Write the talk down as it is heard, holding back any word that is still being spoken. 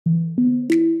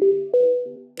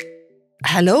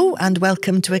Hello and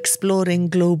welcome to Exploring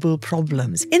Global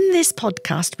Problems. In this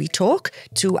podcast, we talk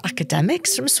to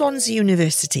academics from Swansea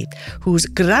University, whose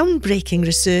groundbreaking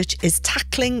research is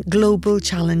tackling global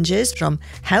challenges from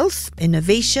health,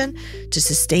 innovation, to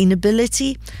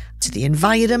sustainability, to the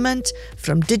environment,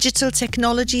 from digital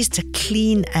technologies to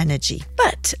clean energy.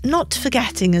 But not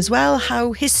forgetting as well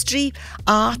how history,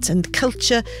 art and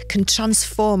culture can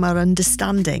transform our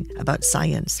understanding about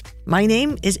science. My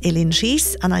name is Elin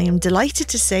Rhys and I am delighted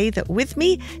to say that with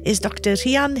me is Dr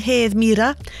Rhian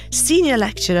Meara, Senior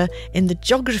Lecturer in the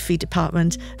Geography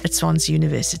Department at Swansea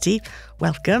University.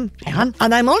 Welcome, Rhian.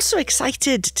 And I'm also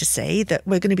excited to say that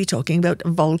we're going to be talking about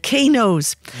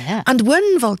volcanoes. Yeah. And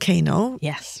one volcano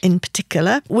in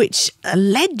particular, which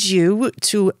led you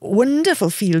to wonderful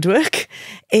fieldwork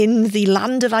in the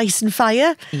land of ice and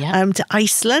fire, to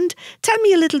Iceland. Tell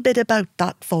me a little bit about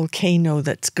that volcano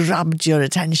that's grabbed your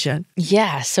attention.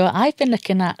 Yeah, so I've been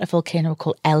looking at a volcano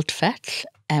called Eldfell,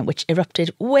 which erupted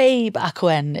way back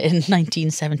when in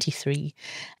 1973.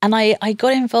 And I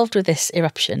got involved with this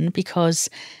eruption because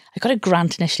I got a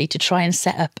grant initially to try and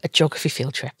set up a geography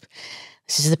field trip.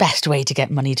 This is the best way to get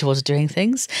money towards doing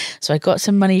things. So I got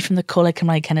some money from the Coleg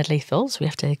Cymraeg Cenedlaethol, so we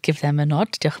have to give them a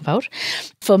nod, diolch yn fawr,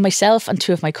 for myself and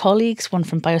two of my colleagues, one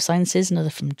from biosciences, another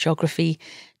from geography,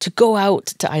 to go out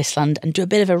to Iceland and do a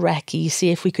bit of a recce, see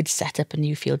if we could set up a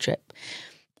new field trip.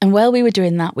 And while we were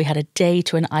doing that, we had a day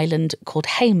to an island called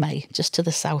Heimaey, just to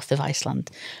the south of Iceland.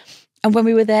 And when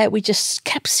we were there, we just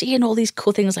kept seeing all these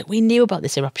cool things. Like, we knew about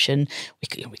this eruption.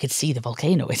 We could see the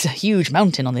volcano. It's a huge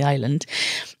mountain on the island.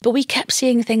 But we kept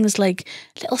seeing things like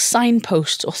little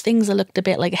signposts or things that looked a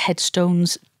bit like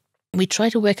headstones. We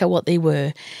tried to work out what they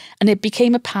were. And it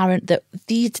became apparent that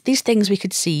these things we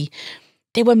could see,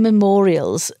 they were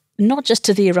memorials, not just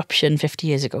to the eruption 50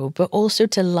 years ago, but also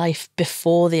to life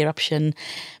before the eruption.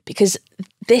 Because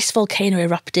this volcano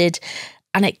erupted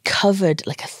and it covered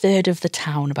like a third of the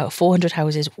town, about 400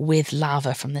 houses, with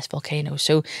lava from this volcano.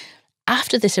 So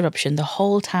after this eruption, the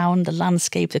whole town, the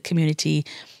landscape, the community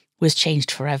was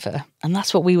changed forever. And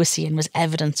that's what we were seeing, was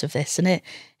evidence of this. And it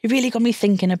really got me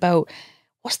thinking about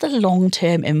what's the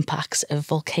long-term impacts of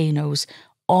volcanoes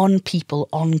on people,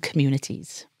 on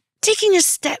communities. Taking a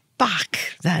step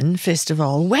back then, first of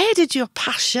all, where did your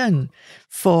passion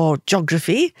for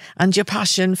geography and your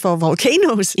passion for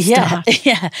volcanoes start?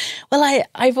 Yeah. Well,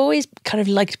 I've always kind of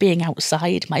liked being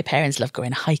outside. My parents loved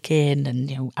going hiking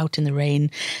and, out in the rain.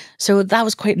 So that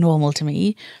was quite normal to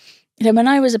me. When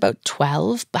I was about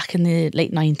 12, back in the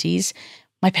late 90s,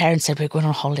 my parents said we're going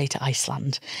on holiday to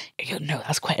Iceland.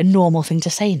 That's quite a normal thing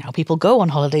to say now. People go on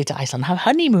holiday to Iceland, have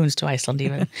honeymoons to Iceland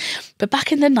even. But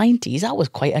back in the 90s, that was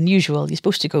quite unusual. You're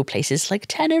supposed to go places like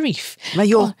Tenerife,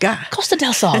 Mallorca, Costa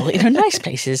del Sol, nice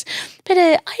places. But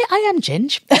I am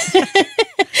ginge,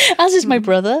 as is my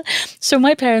brother. So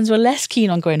my parents were less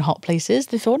keen on going hot places.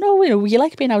 They thought, no, we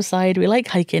like being outside, we like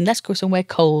hiking, let's go somewhere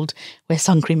cold where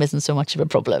sun cream isn't so much of a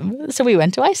problem. So we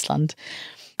went to Iceland.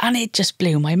 And it just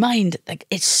blew my mind. Like,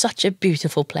 it's such a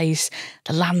beautiful place.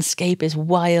 The landscape is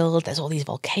wild. There's all these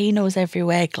volcanoes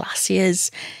everywhere, glaciers.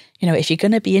 If you're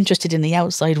going to be interested in the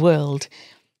outside world,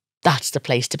 that's the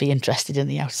place to be interested in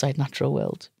the outside natural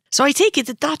world. So I take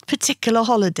it that particular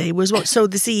holiday was what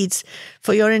sowed the seeds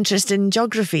for your interest in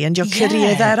geography and your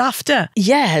career thereafter.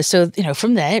 Yeah, so,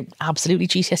 from there, absolutely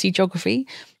GCSE geography.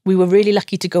 We were really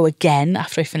lucky to go again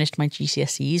after I finished my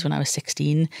GCSEs when I was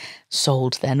 16,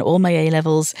 sold then all my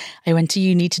A-levels. I went to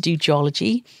uni to do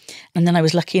geology, and then I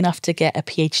was lucky enough to get a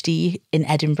PhD in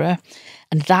Edinburgh.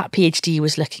 And that PhD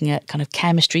was looking at kind of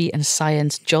chemistry and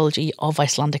science, geology of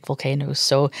Icelandic volcanoes.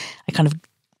 So I kind of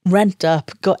rent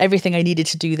up, got everything I needed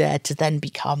to do there to then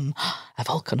become a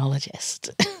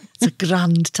volcanologist. It's a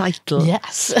grand title.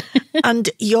 Yes. And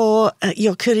your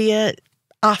career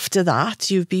after that,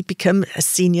 you've become a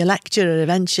senior lecturer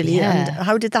eventually. Yeah. And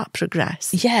how did that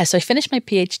progress? Yeah, so I finished my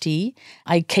PhD.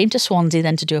 I came to Swansea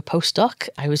then to do a postdoc.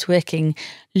 I was looking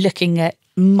at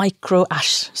micro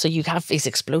ash. So you have these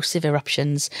explosive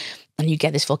eruptions and you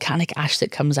get this volcanic ash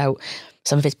that comes out.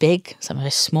 Some of it's big, some of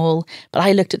it's small. But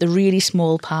I looked at the really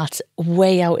small parts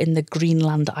way out in the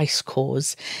Greenland ice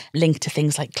cores linked to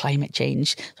things like climate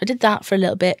change. So I did that for a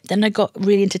little bit. Then I got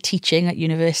really into teaching at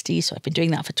university. So I've been doing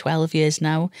that for 12 years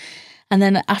now. And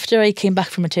then after I came back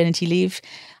from maternity leave,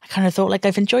 I kind of thought,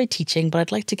 I've enjoyed teaching, but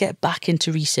I'd like to get back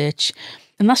into research.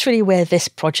 And that's really where this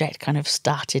project kind of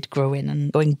started growing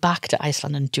and going back to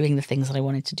Iceland and doing the things that I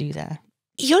wanted to do there.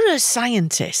 You're a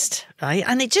scientist, right?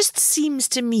 And it just seems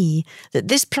to me that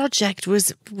this project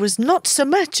was not so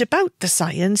much about the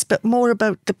science, but more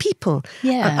about the people.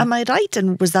 Yeah. Am I right?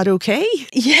 And was that okay?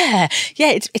 Yeah.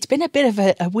 It's been a bit of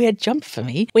a weird jump for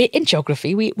me. We're in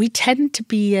geography. We tend to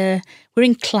be we're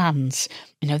in clans.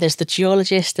 There's the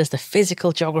geologists, there's the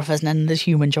physical geographers, and then there's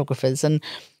human geographers, and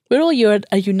we're all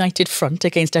a united front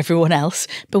against everyone else,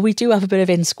 but we do have a bit of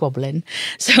in-squabbling.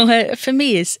 So for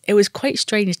me, it was quite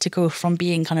strange to go from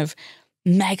being kind of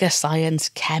mega science,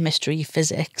 chemistry,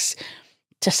 physics,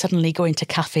 to suddenly going to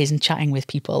cafes and chatting with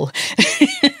people.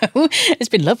 It's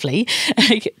been lovely,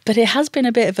 but it has been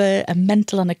a bit of a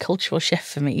mental and a cultural shift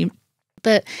for me.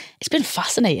 But it's been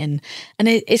fascinating, and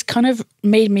it's kind of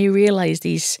made me realise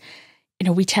these...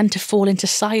 we tend to fall into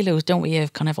silos, don't we?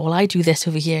 Of kind of, well, I do this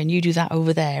over here and you do that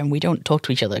over there, and we don't talk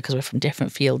to each other because we're from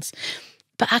different fields.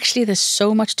 But actually, there's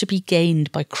so much to be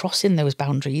gained by crossing those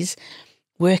boundaries,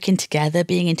 working together,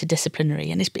 being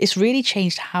interdisciplinary. And it's really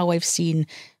changed how I've seen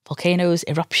volcanoes,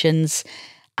 eruptions,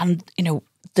 and,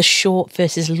 the short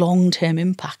versus long-term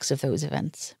impacts of those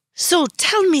events. So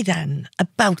tell me then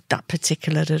about that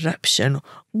particular eruption.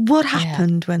 What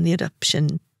happened when the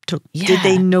eruption took? Yeah. Did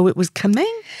they know it was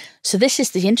coming? So this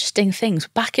is the interesting thing.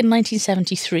 Back in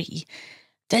 1973,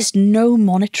 there's no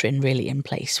monitoring really in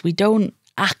place. We don't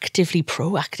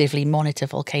proactively monitor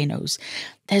volcanoes.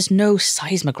 There's no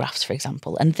seismographs, for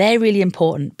example, and they're really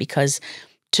important because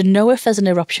to know if there's an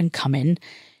eruption coming,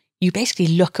 you basically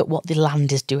look at what the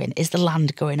land is doing. Is the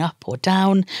land going up or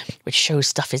down, which shows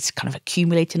stuff is kind of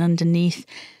accumulating underneath.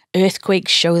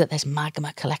 Earthquakes show that there's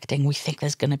magma collecting. We think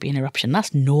there's going to be an eruption.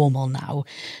 That's normal now.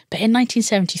 But in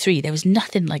 1973, there was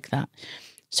nothing like that.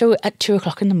 So at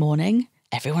 2:00 in the morning,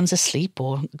 everyone's asleep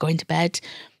or going to bed.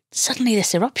 Suddenly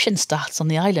this eruption starts on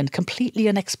the island completely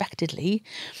unexpectedly.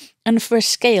 And for a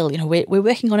scale, we're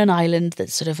working on an island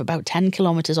that's sort of about 10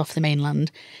 kilometres off the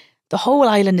mainland. The whole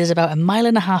island is about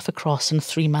 1.5 miles across and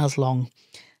 3 miles long.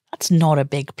 That's not a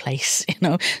big place,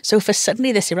 So for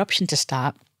suddenly this eruption to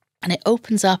start, and it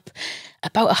opens up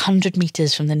about 100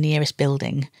 metres from the nearest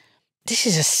building. This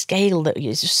is a scale that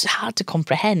is just hard to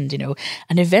comprehend,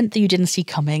 an event that you didn't see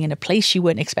coming in a place you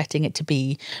weren't expecting it to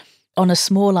be on a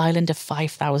small island of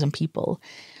 5,000 people.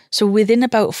 So within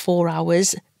about 4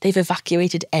 hours, they've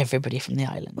evacuated everybody from the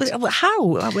island. How?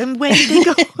 Where did they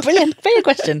go? Brilliant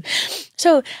question.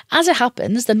 So as it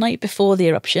happens, the night before the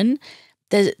eruption,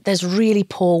 there's really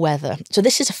poor weather. So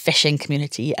this is a fishing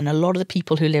community, and a lot of the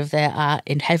people who live there are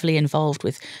heavily involved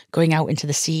with going out into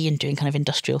the sea and doing kind of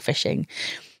industrial fishing.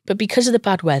 But because of the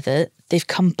bad weather,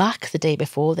 they've come back the day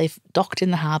before. They've docked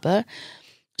in the harbour.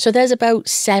 So there's about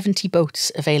 70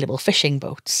 boats available, fishing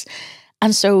boats.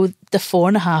 And so the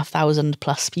 4,500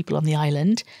 plus people on the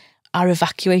island are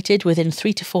evacuated within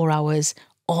 3 to 4 hours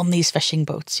on these fishing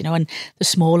boats, and the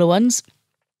smaller ones,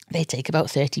 they take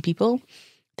about 30 people.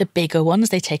 The bigger ones,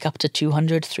 they take up to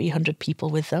 200, 300 people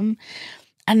with them.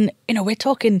 And, we're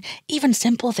talking even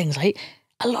simple things like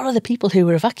a lot of the people who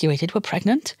were evacuated were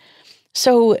pregnant.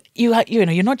 So,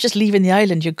 you're not just leaving the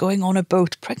island, you're going on a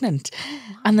boat pregnant.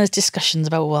 And there's discussions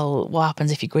about, well, what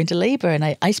happens if you go into labour? And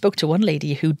I spoke to one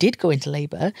lady who did go into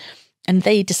labour, and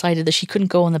they decided that she couldn't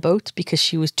go on the boat because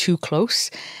she was too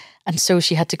close. And so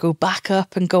she had to go back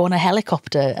up and go on a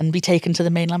helicopter and be taken to the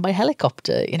mainland by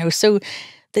helicopter, So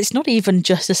it's not even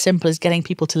just as simple as getting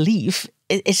people to leave.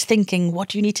 It's thinking, what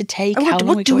do you need to take? How long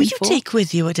are we going for? What do you take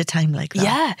with you at a time like that?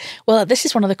 Yeah. Well, this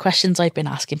is one of the questions I've been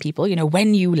asking people.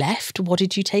 When you left, what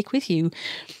did you take with you?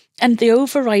 And the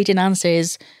overriding answer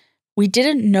is, we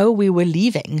didn't know we were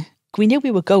leaving. We knew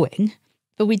we were going,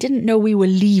 but we didn't know we were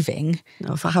leaving.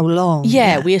 No, for how long?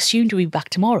 Yeah, we assumed we'd be back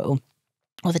tomorrow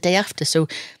or the day after. So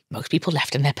most people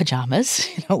left in their pyjamas,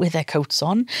 with their coats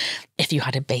on. If you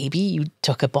had a baby, you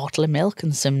took a bottle of milk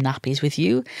and some nappies with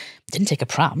you. Didn't take a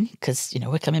pram because,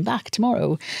 we're coming back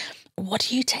tomorrow. What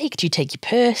do you take? Do you take your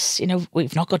purse?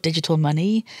 We've not got digital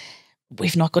money.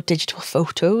 We've not got digital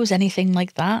photos, anything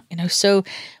like that. So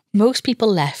most people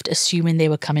left assuming they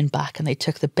were coming back, and they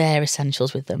took the bare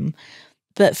essentials with them.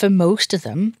 But for most of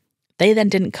them, they then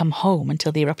didn't come home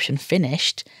until the eruption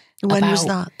finished. When was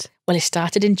that? Well, it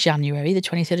started in January, the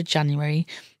 23rd of January,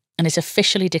 and it's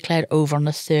officially declared over on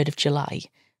the 3rd of July.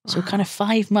 So kind of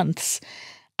 5 months.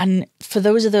 And for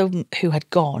those of them who had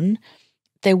gone,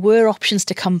 there were options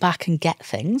to come back and get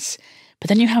things. But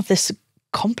then you have this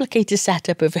complicated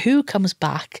setup of who comes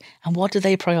back and what do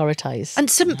they prioritise. And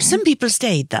some people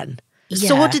stayed then. Yeah.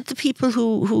 So what did the people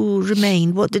who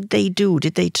remained, what did they do?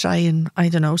 Did they try and,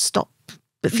 stop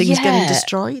things getting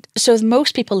destroyed? So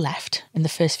most people left in the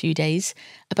first few days.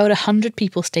 About 100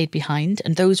 people stayed behind,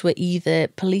 and those were either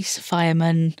police,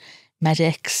 firemen,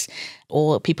 medics,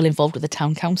 or people involved with the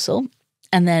town council.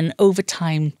 And then over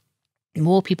time,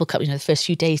 more people come, the first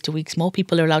few days to weeks, more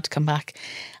people are allowed to come back.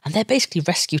 And they're basically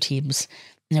rescue teams,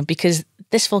 because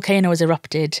this volcano has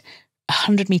erupted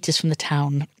 100 metres from the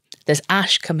town. There's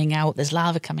ash coming out, there's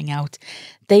lava coming out.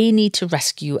 They need to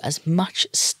rescue as much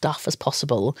stuff as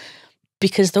possible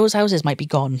because those houses might be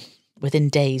gone within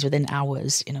days, within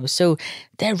hours, So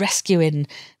they're rescuing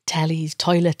tellies,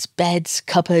 toilets, beds,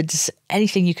 cupboards,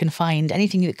 anything you can find,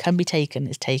 anything that can be taken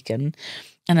is taken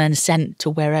and then sent to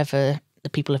wherever the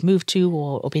people have moved to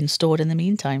or been stored in the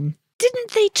meantime.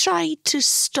 Didn't they try to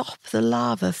stop the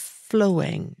lava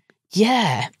flowing?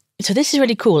 Yeah. So this is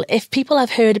really cool. If people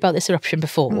have heard about this eruption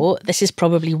before, this is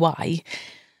probably why.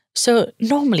 So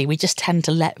normally we just tend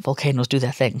to let volcanoes do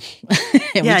their thing.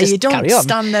 Yeah, you don't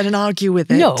stand there and argue with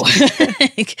it. No.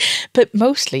 But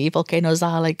mostly volcanoes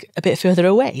are like a bit further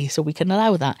away, so we can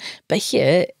allow that. But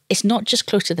here, it's not just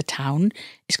close to the town,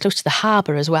 it's close to the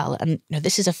harbour as well. And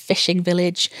this is a fishing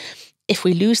village. If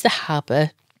we lose the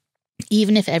harbour,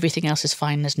 even if everything else is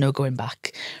fine, there's no going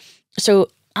back. So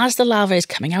as the lava is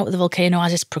coming out of the volcano,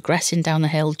 as it's progressing down the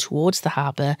hill towards the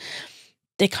harbour,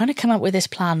 they kind of come up with this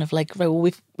plan of like, right, well,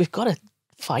 we've got to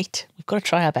fight. We've got to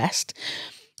try our best.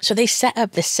 So they set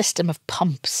up this system of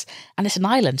pumps, and it's an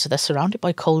island, so they're surrounded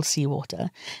by cold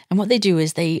seawater. And what they do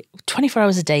is 24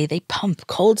 hours a day, they pump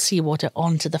cold seawater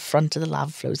onto the front of the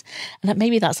lava flows. And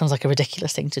maybe that sounds like a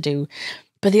ridiculous thing to do.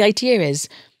 But the idea is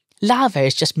lava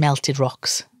is just melted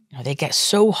rocks. They get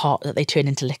so hot that they turn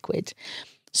into liquid.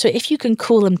 So if you can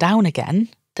cool them down again,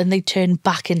 then they turn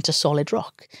back into solid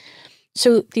rock.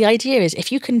 So the idea is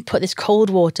if you can put this cold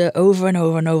water over and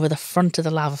over and over the front of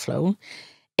the lava flow,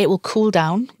 it will cool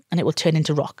down and it will turn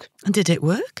into rock. And did it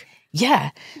work?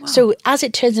 Yeah. Wow. So as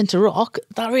it turns into rock,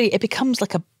 it becomes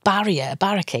like a barrier, a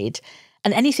barricade.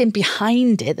 And anything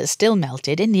behind it that's still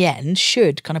melted, in the end,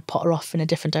 should kind of potter off in a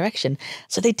different direction.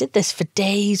 So they did this for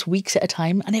days, weeks at a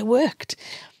time, and it worked.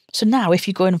 So now if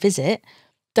you go and visit,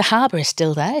 the harbour is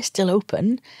still there, it's still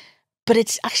open, but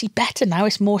it's actually better now.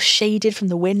 It's more shaded from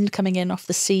the wind coming in off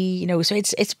the sea, so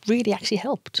it's really actually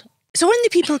helped. So when the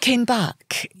people came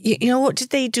back, what did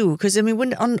they do? Because,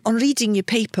 when on reading your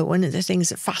paper, one of the things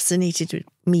that fascinated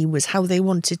me was how they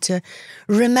wanted to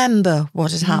remember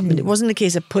what had happened. It wasn't a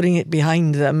case of putting it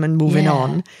behind them and moving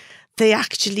on. They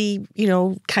actually,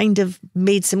 kind of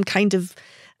made some kind of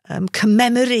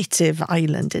commemorative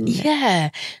island, didn't it? Yeah.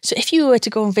 So if you were to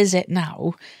go and visit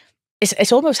now,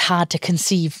 it's almost hard to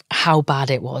conceive how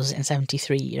bad it was in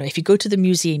 73. If you go to the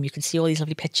museum, you can see all these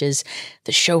lovely pictures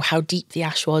that show how deep the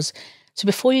ash was. So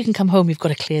before you can come home, you've got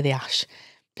to clear the ash.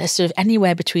 There's sort of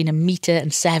anywhere between 1 metre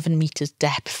and 7 metres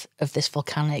depth of this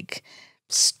volcanic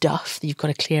stuff that you've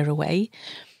got to clear away.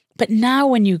 But now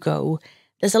when you go,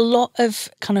 there's a lot of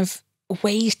kind of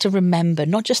ways to remember,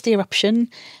 not just the eruption,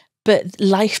 but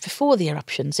life before the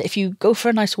eruptions. If you go for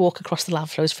a nice walk across the lava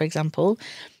flows, for example,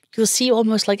 you'll see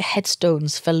almost like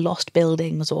headstones for lost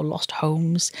buildings or lost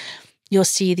homes. You'll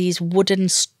see these wooden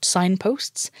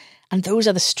signposts, and those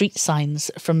are the street signs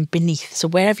from beneath. So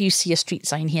wherever you see a street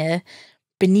sign here,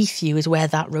 beneath you is where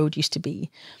that road used to be.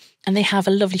 And they have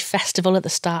a lovely festival at the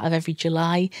start of every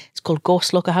July. It's called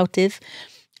Gorslokahátíð,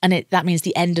 and that means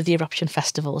the end of the eruption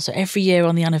festival. So every year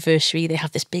on the anniversary, they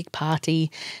have this big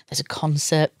party. There's a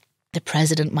concert. The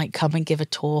president might come and give a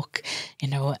talk,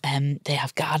 they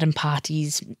have garden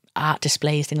parties, art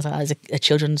displays, things like that. There's a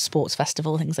children's sports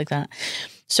festival, things like that.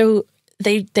 So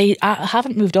they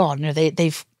haven't moved on.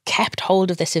 They've kept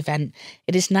hold of this event.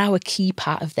 It is now a key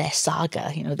part of their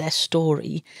saga, their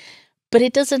story. But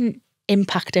it doesn't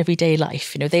impact everyday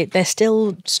life. They're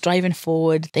still striving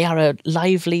forward. They are a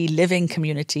lively, living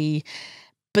community.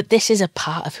 But this is a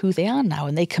part of who they are now,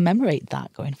 and they commemorate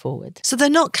that going forward. So they're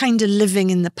not kind of living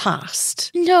in the past?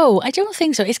 No, I don't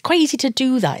think so. It's quite easy to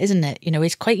do that, isn't it?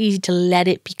 It's quite easy to let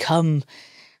it become,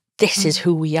 this is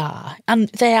who we are. And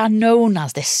they are known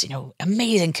as this,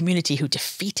 amazing community who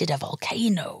defeated a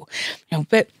volcano.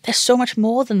 But there's so much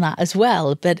more than that as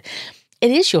well. But it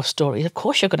is your story. Of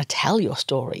course you're going to tell your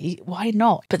story. Why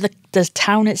not? But the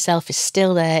town itself is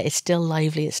still there. It's still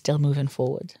lively. It's still moving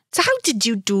forward. So how did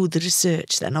you do the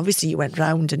research then? Obviously you went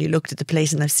round and you looked at the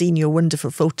place, and I've seen your wonderful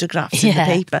photographs in the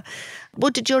paper.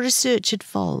 What did your research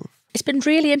involve? It's been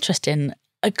really interesting.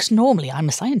 Because normally I'm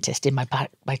a scientist in my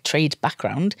trade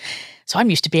background. So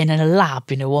I'm used to being in a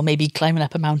lab, or maybe climbing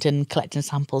up a mountain, collecting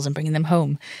samples and bringing them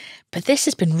home. But this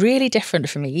has been really different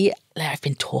for me. I've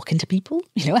been talking to people,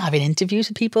 having interviews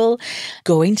with people,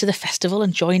 going to the festival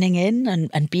and joining in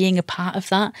and being a part of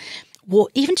that.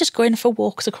 Even just going for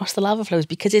walks across the lava flows,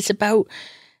 because it's about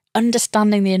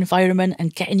understanding the environment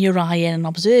and getting your eye in and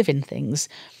observing things.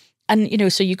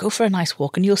 And, so you go for a nice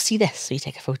walk and you'll see this. So you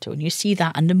take a photo and you see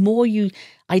that. And the more you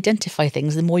identify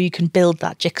things, the more you can build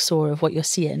that jigsaw of what you're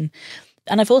seeing.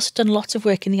 And I've also done lots of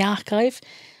work in the archive.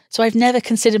 So I've never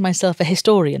considered myself a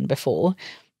historian before.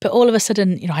 But all of a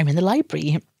sudden, I'm in the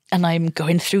library and I'm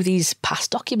going through these past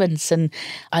documents. And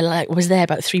I was there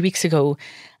about 3 weeks ago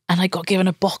and I got given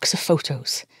a box of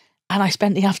photos. And I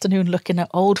spent the afternoon looking at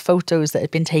old photos that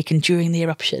had been taken during the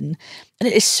eruption. And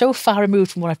it is so far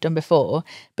removed from what I've done before,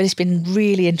 but it's been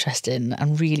really interesting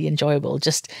and really enjoyable.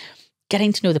 Just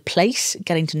getting to know the place,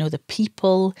 getting to know the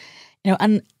people,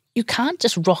 and you can't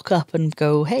just rock up and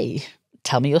go, hey,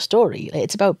 tell me your story.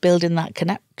 It's about building that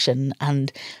connection and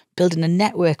building a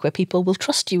network where people will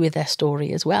trust you with their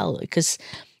story as well, because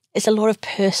it's a lot of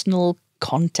personal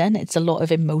content. It's a lot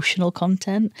of emotional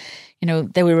content.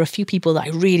 There were a few people that I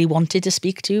really wanted to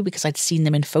speak to because I'd seen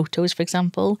them in photos, for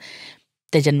example.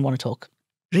 They didn't want to talk.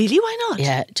 Really? Why not?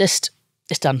 Yeah,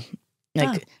 it's done.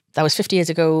 That was 50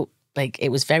 years ago. It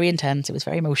was very intense. It was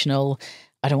very emotional.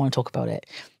 I don't want to talk about it.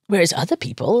 Whereas other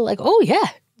people, oh yeah,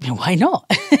 why not?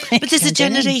 But there's a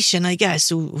generation, I guess,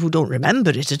 who don't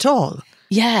remember it at all.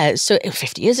 Yeah, so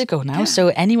 50 years ago now. Yeah. So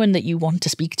anyone that you want to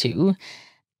speak to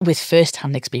with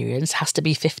first-hand experience has to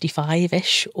be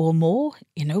 55-ish or more,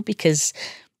 because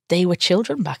they were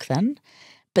children back then.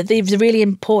 But the really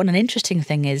important and interesting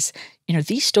thing is,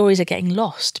 these stories are getting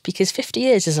lost because 50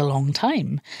 years is a long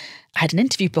time. I had an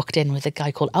interview booked in with a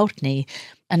guy called Heimaey,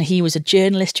 and he was a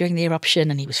journalist during the eruption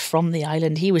and he was from the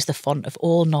island. He was the font of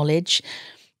all knowledge.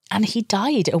 And he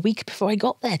died a week before I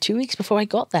got there, 2 weeks before I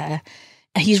got there.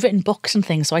 He's written books and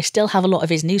things, so I still have a lot of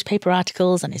his newspaper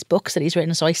articles and his books that he's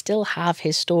written, so I still have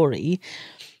his story,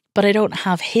 but I don't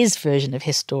have his version of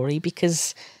his story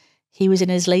because he was in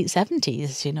his late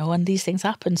 70s, and these things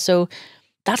happen. So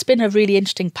that's been a really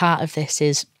interesting part of this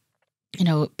is,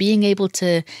 being able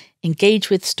to engage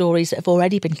with stories that have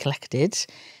already been collected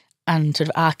and sort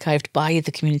of archived by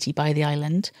the community, by the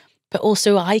island, but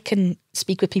also I can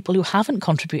speak with people who haven't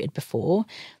contributed before,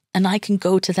 and I can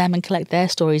go to them and collect their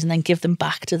stories and then give them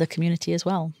back to the community as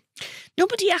well.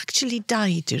 Nobody actually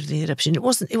died during the eruption. It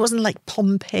wasn't like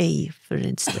Pompeii, for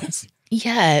instance.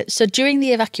 Yeah. So during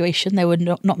the evacuation, there were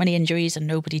not many injuries and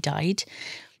nobody died.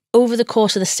 Over the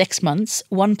course of the 6 months,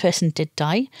 one person did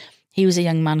die. He was a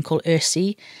young man called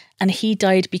Ursi, and he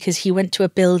died because he went to a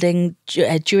building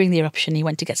during the eruption. He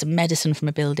went to get some medicine from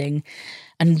a building,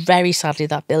 and very sadly,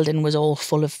 that building was all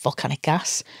full of volcanic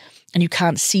gas. And you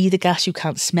can't see the gas, you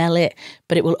can't smell it,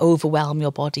 but it will overwhelm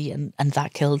your body, and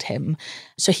that killed him.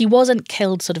 So he wasn't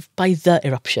killed sort of by the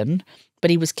eruption,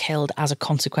 but he was killed as a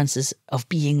consequence of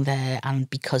being there and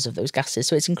because of those gases.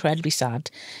 So it's incredibly sad.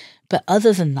 But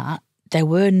other than that, there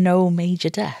were no major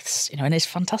deaths, and it's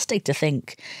fantastic to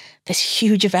think this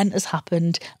huge event has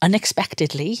happened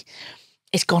unexpectedly.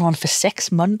 It's gone on for 6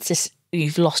 months.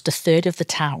 You've lost a third of the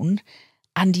town,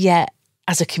 and yet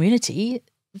as a community,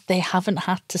 they haven't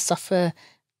had to suffer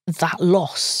that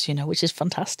loss, which is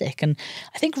fantastic. And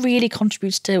I think really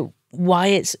contributes to why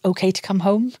it's okay to come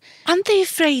home. Aren't they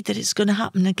afraid that it's going to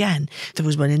happen again? There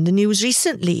was one in the news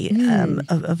recently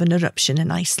of an eruption in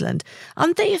Iceland.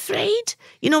 Aren't they afraid?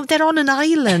 They're on an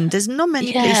island. There's not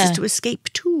many places to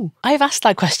escape to. I've asked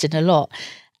that question a lot.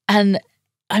 And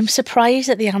I'm surprised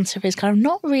that the answer is kind of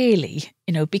not really,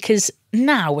 because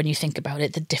now when you think about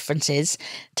it, the difference is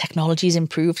technology has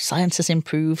improved, science has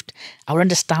improved, our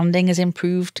understanding has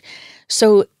improved.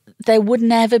 So there would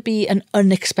never be an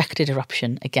unexpected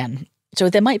eruption again. So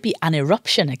there might be an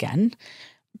eruption again,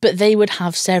 but they would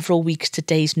have several weeks to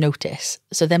days notice.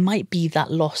 So there might be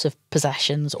that loss of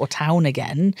possessions or town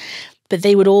again, but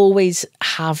they would always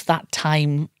have that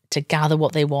time to gather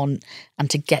what they want and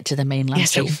to get to the mainland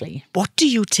safely. What do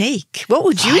you take? What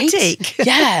would you take?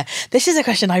 Yeah, this is a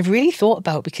question I've really thought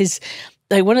about because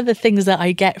one of the things that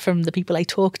I get from the people I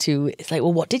talk to is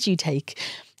well, what did you take?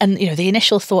 And, the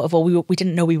initial thought of, we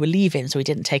didn't know we were leaving, so we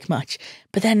didn't take much.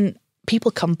 But then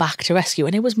people come back to rescue,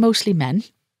 and it was mostly men.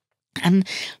 And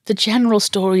the general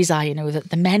stories are, that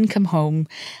the men come home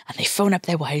and they phone up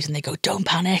their wives and they go, don't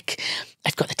panic.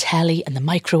 I've got the telly and the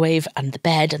microwave and the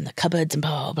bed and the cupboards and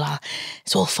blah, blah, blah.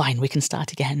 It's all fine. We can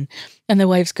start again. And the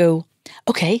wives go,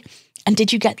 okay. And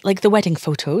did you get the wedding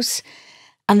photos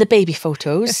and the baby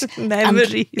photos?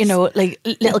 Memories. And,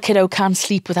 little kiddo can't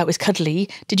sleep without his cuddly.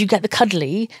 Did you get the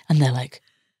cuddly? And they're like,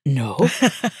 no,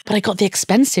 but I got the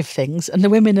expensive things. And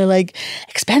the women are like,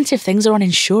 expensive things are on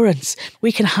insurance.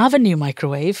 We can have a new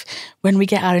microwave when we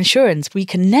get our insurance. We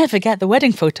can never get the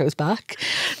wedding photos back.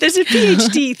 There's a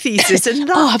PhD thesis in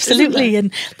that. Oh, absolutely.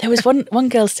 And there was one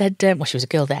girl said, she was a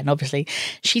girl then, obviously.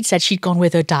 She'd said she'd gone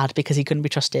with her dad because he couldn't be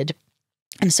trusted.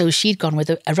 And so she'd gone with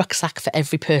a rucksack for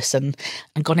every person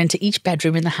and gone into each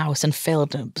bedroom in the house and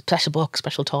filled special books,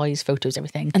 special toys, photos,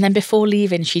 everything. And then before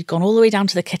leaving, she'd gone all the way down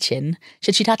to the kitchen.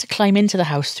 She'd had to climb into the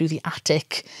house through the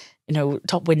attic,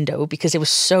 top window, because it was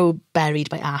so buried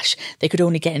by ash, they could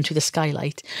only get in through the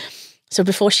skylight. So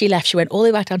before she left, she went all the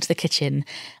way back down to the kitchen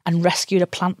and rescued a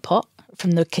plant pot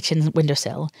from the kitchen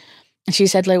windowsill. And she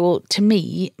said, well, to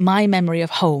me, my memory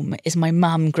of home is my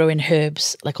mum growing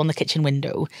herbs on the kitchen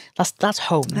window. That's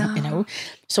home,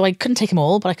 So I couldn't take them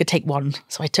all, but I could take one.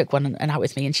 So I took one and out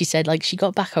with me. And she said, she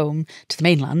got back home to the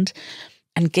mainland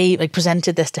and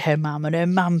presented this to her mum, and her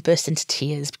mum burst into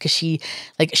tears because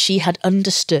she had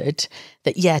understood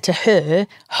that, to her,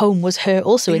 home was her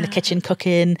also in the kitchen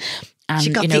cooking.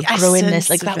 And, growing this,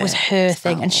 that was her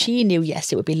thing. And she knew,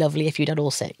 yes, it would be lovely if you'd had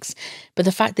all 6. But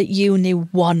the fact that you knew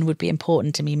one would be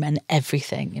important to me meant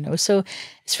everything, So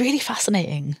it's really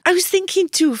fascinating. I was thinking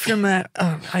too from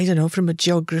from a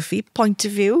geography point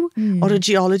of view or a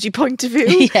geology point of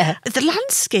view. Yeah. The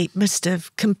landscape must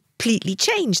have completely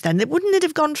changed then. Wouldn't it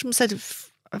have gone from sort of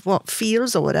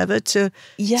fields or whatever to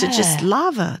just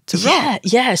lava, to rock?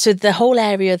 Yeah. So the whole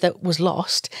area that was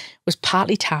lost was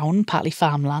partly town, partly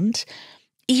farmland.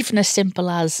 Even as simple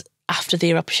as after the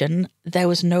eruption, there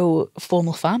was no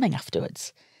formal farming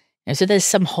afterwards. So there's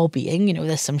some hobbying,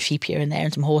 there's some sheep here and there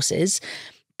and some horses,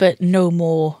 but no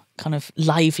more kind of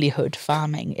livelihood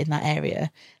farming in that area.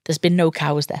 There's been no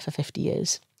cows there for 50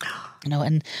 years.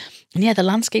 And the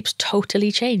landscape's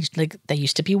totally changed. There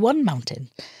used to be one mountain,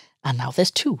 and now there's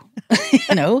 2,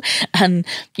 and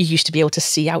you used to be able to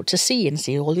see out to sea and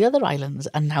see all the other islands.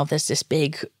 And now there's this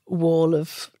big wall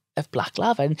of black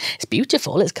lava, and it's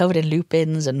beautiful. It's covered in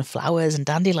lupins and flowers and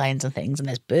dandelions and things, and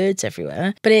there's birds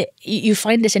everywhere. But you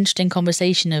find this interesting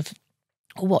conversation of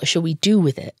what shall we do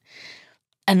with it?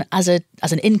 And as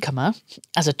an incomer,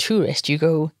 as a tourist, you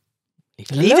go,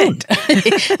 leave it alone.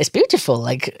 It's beautiful.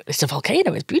 It's a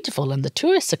volcano. It's beautiful. And the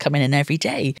tourists are coming in every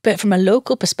day. But from a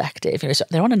local perspective, so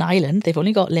they're on an island. They've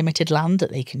only got limited land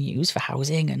that they can use for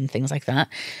housing and things like that.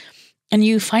 And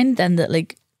you find then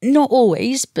that not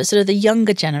always, but sort of the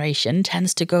younger generation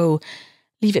tends to go,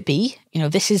 leave it be.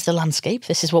 This is the landscape.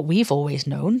 This is what we've always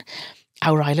known.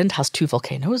 Our island has 2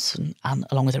 volcanoes and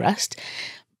along with the rest.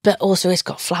 But also it's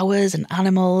got flowers and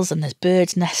animals and there's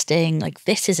birds nesting.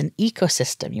 This is an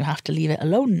ecosystem. You have to leave it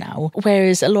alone now.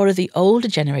 Whereas a lot of the older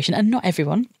generation, and not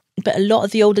everyone, but a lot of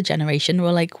the older generation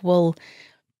were well,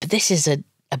 but this is a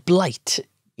blight,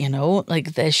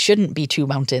 there shouldn't be 2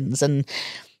 mountains, and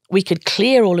we could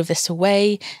clear all of this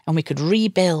away and we could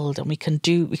rebuild, and we could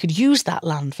use that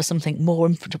land for something more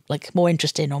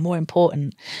interesting or more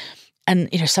important. And,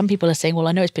 some people are saying, well,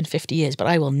 I know it's been 50 years, but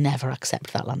I will never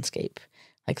accept that landscape.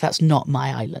 That's not my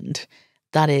island.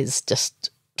 That is just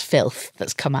filth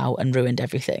that's come out and ruined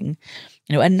everything.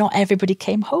 And not everybody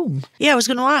came home. Yeah, I was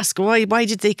going to ask, why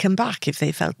did they come back if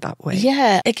they felt that way?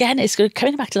 Yeah, again, it's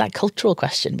coming back to that cultural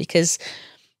question, because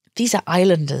these are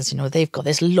islanders, they've got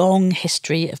this long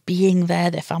history of being there.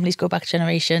 Their families go back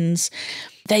generations.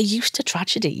 They're used to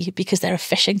tragedy because they're a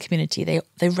fishing community.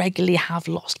 They regularly have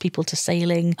lost people to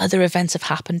sailing. Other events have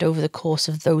happened over the course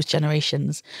of those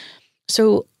generations.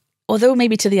 So although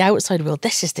maybe to the outside world,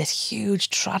 this is this huge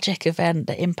tragic event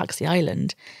that impacts the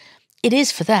island, it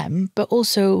is for them, but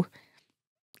also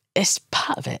it's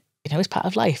part of it. It's part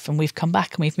of life, and we've come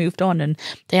back and we've moved on. And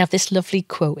they have this lovely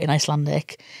quote in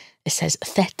Icelandic. It says,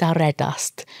 "Þetta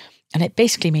reddast," and it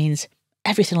basically means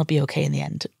everything will be okay in the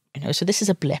end. So this is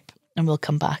a blip, and we'll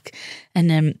come back. And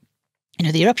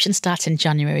the eruption starts in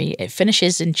January. It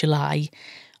finishes in July.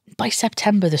 By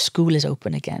September, the school is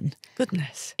open again.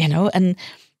 Goodness. And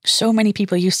so many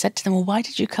people, you said to them, well, why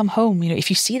did you come home?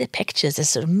 If you see the pictures, there's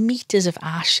sort of meters of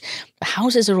ash. The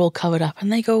houses are all covered up.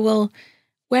 And they go, well,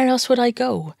 where else would I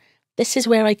go? This is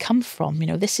where I come from.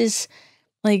 This is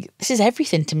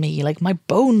everything to me. My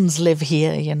bones live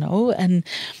here, and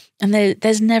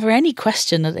there's never any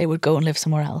question that they would go and live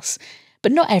somewhere else.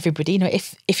 But not everybody.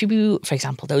 If you, for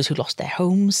example, those who lost their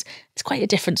homes, it's quite a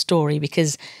different story,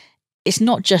 because it's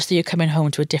not just that you're coming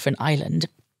home to a different island.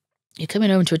 You're coming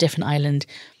home to a different island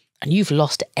and you've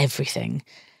lost everything.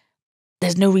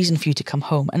 There's no reason for you to come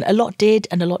home. And a lot did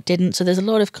and a lot didn't. So there's a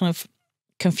lot of kind of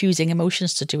confusing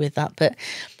emotions to do with that. But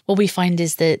what we find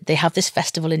is that they have this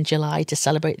festival in July to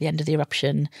celebrate the end of the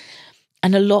eruption.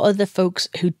 And a lot of the folks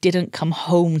who didn't come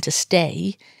home to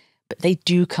stay, but they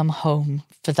do come home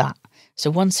for that. So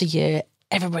once a year,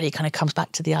 everybody kind of comes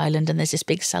back to the island and there's this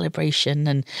big celebration,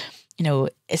 and,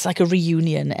 it's like a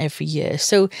reunion every year.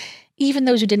 So even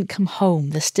those who didn't come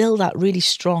home, there's still that really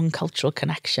strong cultural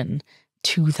connection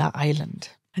to that island.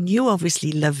 And you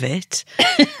obviously love it.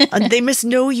 And they must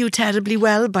know you terribly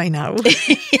well by now.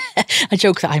 Yeah, I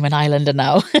joke that I'm an Islander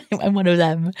now. I'm one of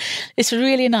them. It's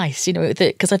really nice, you know,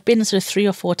 because I've been sort of 3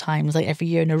 or 4 times, like every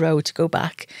year in a row, to go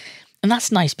back. And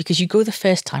that's nice because you go the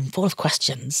first time full of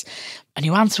questions and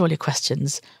you answer all your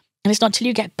questions. And it's not till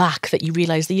you get back that you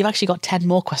realise that you've actually got 10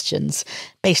 more questions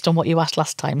based on what you asked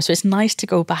last time. So it's nice to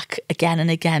go back again and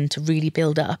again to really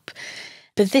build up.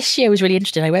 But this year was really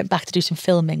interesting. I went back to do some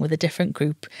filming with a different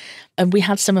group and we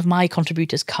had some of my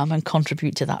contributors come and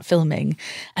contribute to that filming.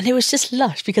 And it was just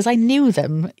lush because I knew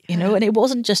them, you know, and it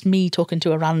wasn't just me talking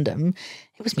to a random.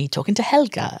 It was me talking to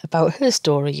Helga about her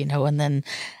story, you know, and then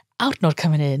Outnod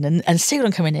coming in and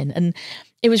Sigrun coming in. And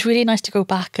it was really nice to go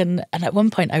back. And at one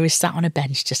point I was sat on a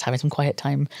bench just having some quiet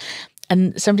time.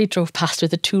 And somebody drove past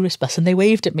with a tourist bus and they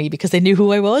waved at me because they knew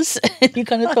who I was. And you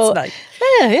kind of thought, nice.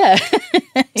 Yeah.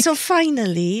 So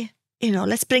finally, you know,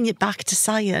 let's bring it back to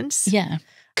science. Yeah.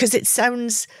 Because it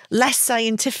sounds less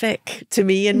scientific to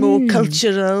me and more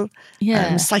cultural,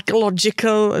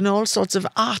 psychological and all sorts of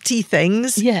arty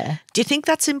things. Yeah. Do you think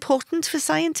that's important for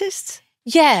scientists?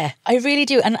 Yeah, I really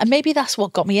do. And maybe that's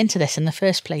what got me into this in the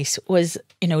first place was,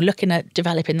 you know, looking at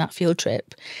developing that field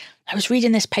trip. I was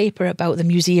reading this paper about the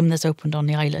museum that's opened on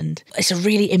the island. It's a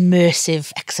really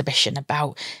immersive exhibition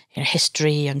about, you know,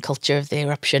 history and culture of the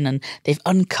eruption, and they've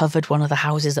uncovered one of the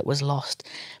houses that was lost.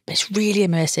 But it's really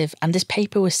immersive. And this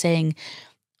paper was saying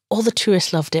all the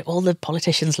tourists loved it, all the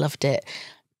politicians loved it,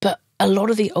 but a lot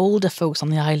of the older folks on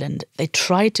the island, they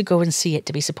tried to go and see it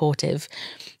to be supportive.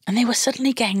 And they were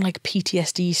suddenly getting like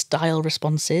PTSD style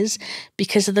responses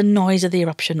because of the noise of the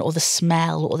eruption or the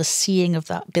smell or the seeing of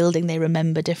that building they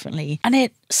remember differently. And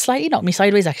it slightly knocked me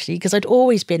sideways actually because I'd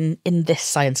always been in this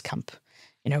science camp,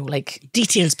 you know, like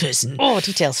details person. Oh,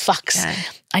 details, facts. Yeah.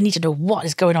 I need to know what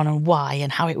is going on and why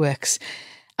and how it works.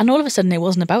 And all of a sudden it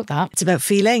wasn't about that. It's about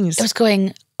feelings. It was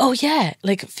going, oh yeah,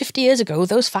 like 50 years ago,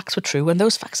 those facts were true and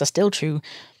those facts are still true.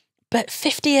 But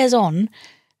 50 years on,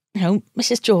 you know,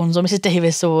 Mrs. Jones or Mrs.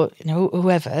 Davis or, you know,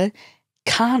 whoever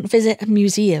can't visit a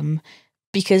museum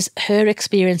because her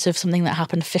experience of something that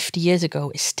happened 50 years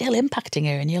ago is still impacting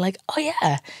her. And you're like, oh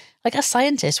yeah, like as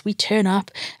scientists, we turn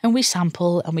up and we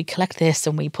sample and we collect this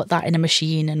and we put that in a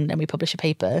machine and then we publish a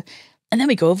paper and then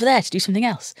we go over there to do something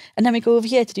else. And then we go over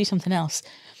here to do something else.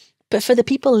 But for the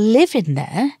people living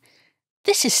there,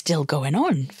 this is still going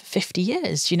on for 50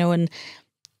 years, you know, and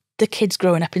the kids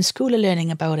growing up in school are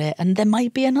learning about it and there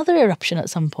might be another eruption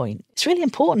at some point. It's really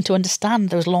important to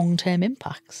understand those long-term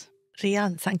impacts.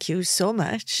 Rhian, thank you so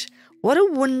much. What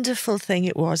a wonderful thing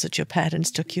it was that your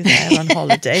parents took you there on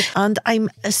holiday. And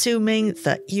I'm assuming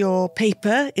that your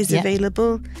paper is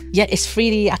available. Yeah, it's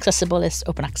freely accessible. It's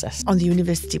open access. On the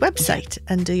university website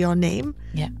under your name.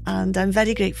 Yeah. And I'm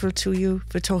very grateful to you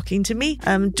for talking to me.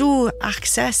 Do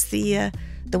access the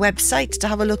website to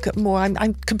have a look at more.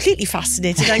 I'm completely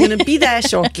fascinated. I'm going to be there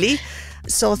shortly.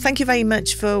 So thank you very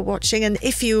much for watching. And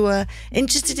if you are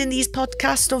interested in these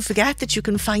podcasts, don't forget that you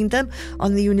can find them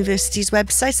on the university's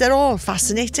website. They're all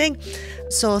fascinating.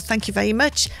 So thank you very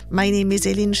much. My name is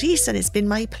Elin Rhys and it's been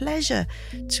my pleasure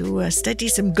to study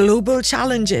some global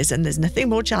challenges. And there's nothing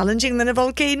more challenging than a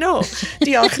volcano.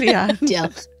 Diolch, Rhian.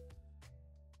 Diolch.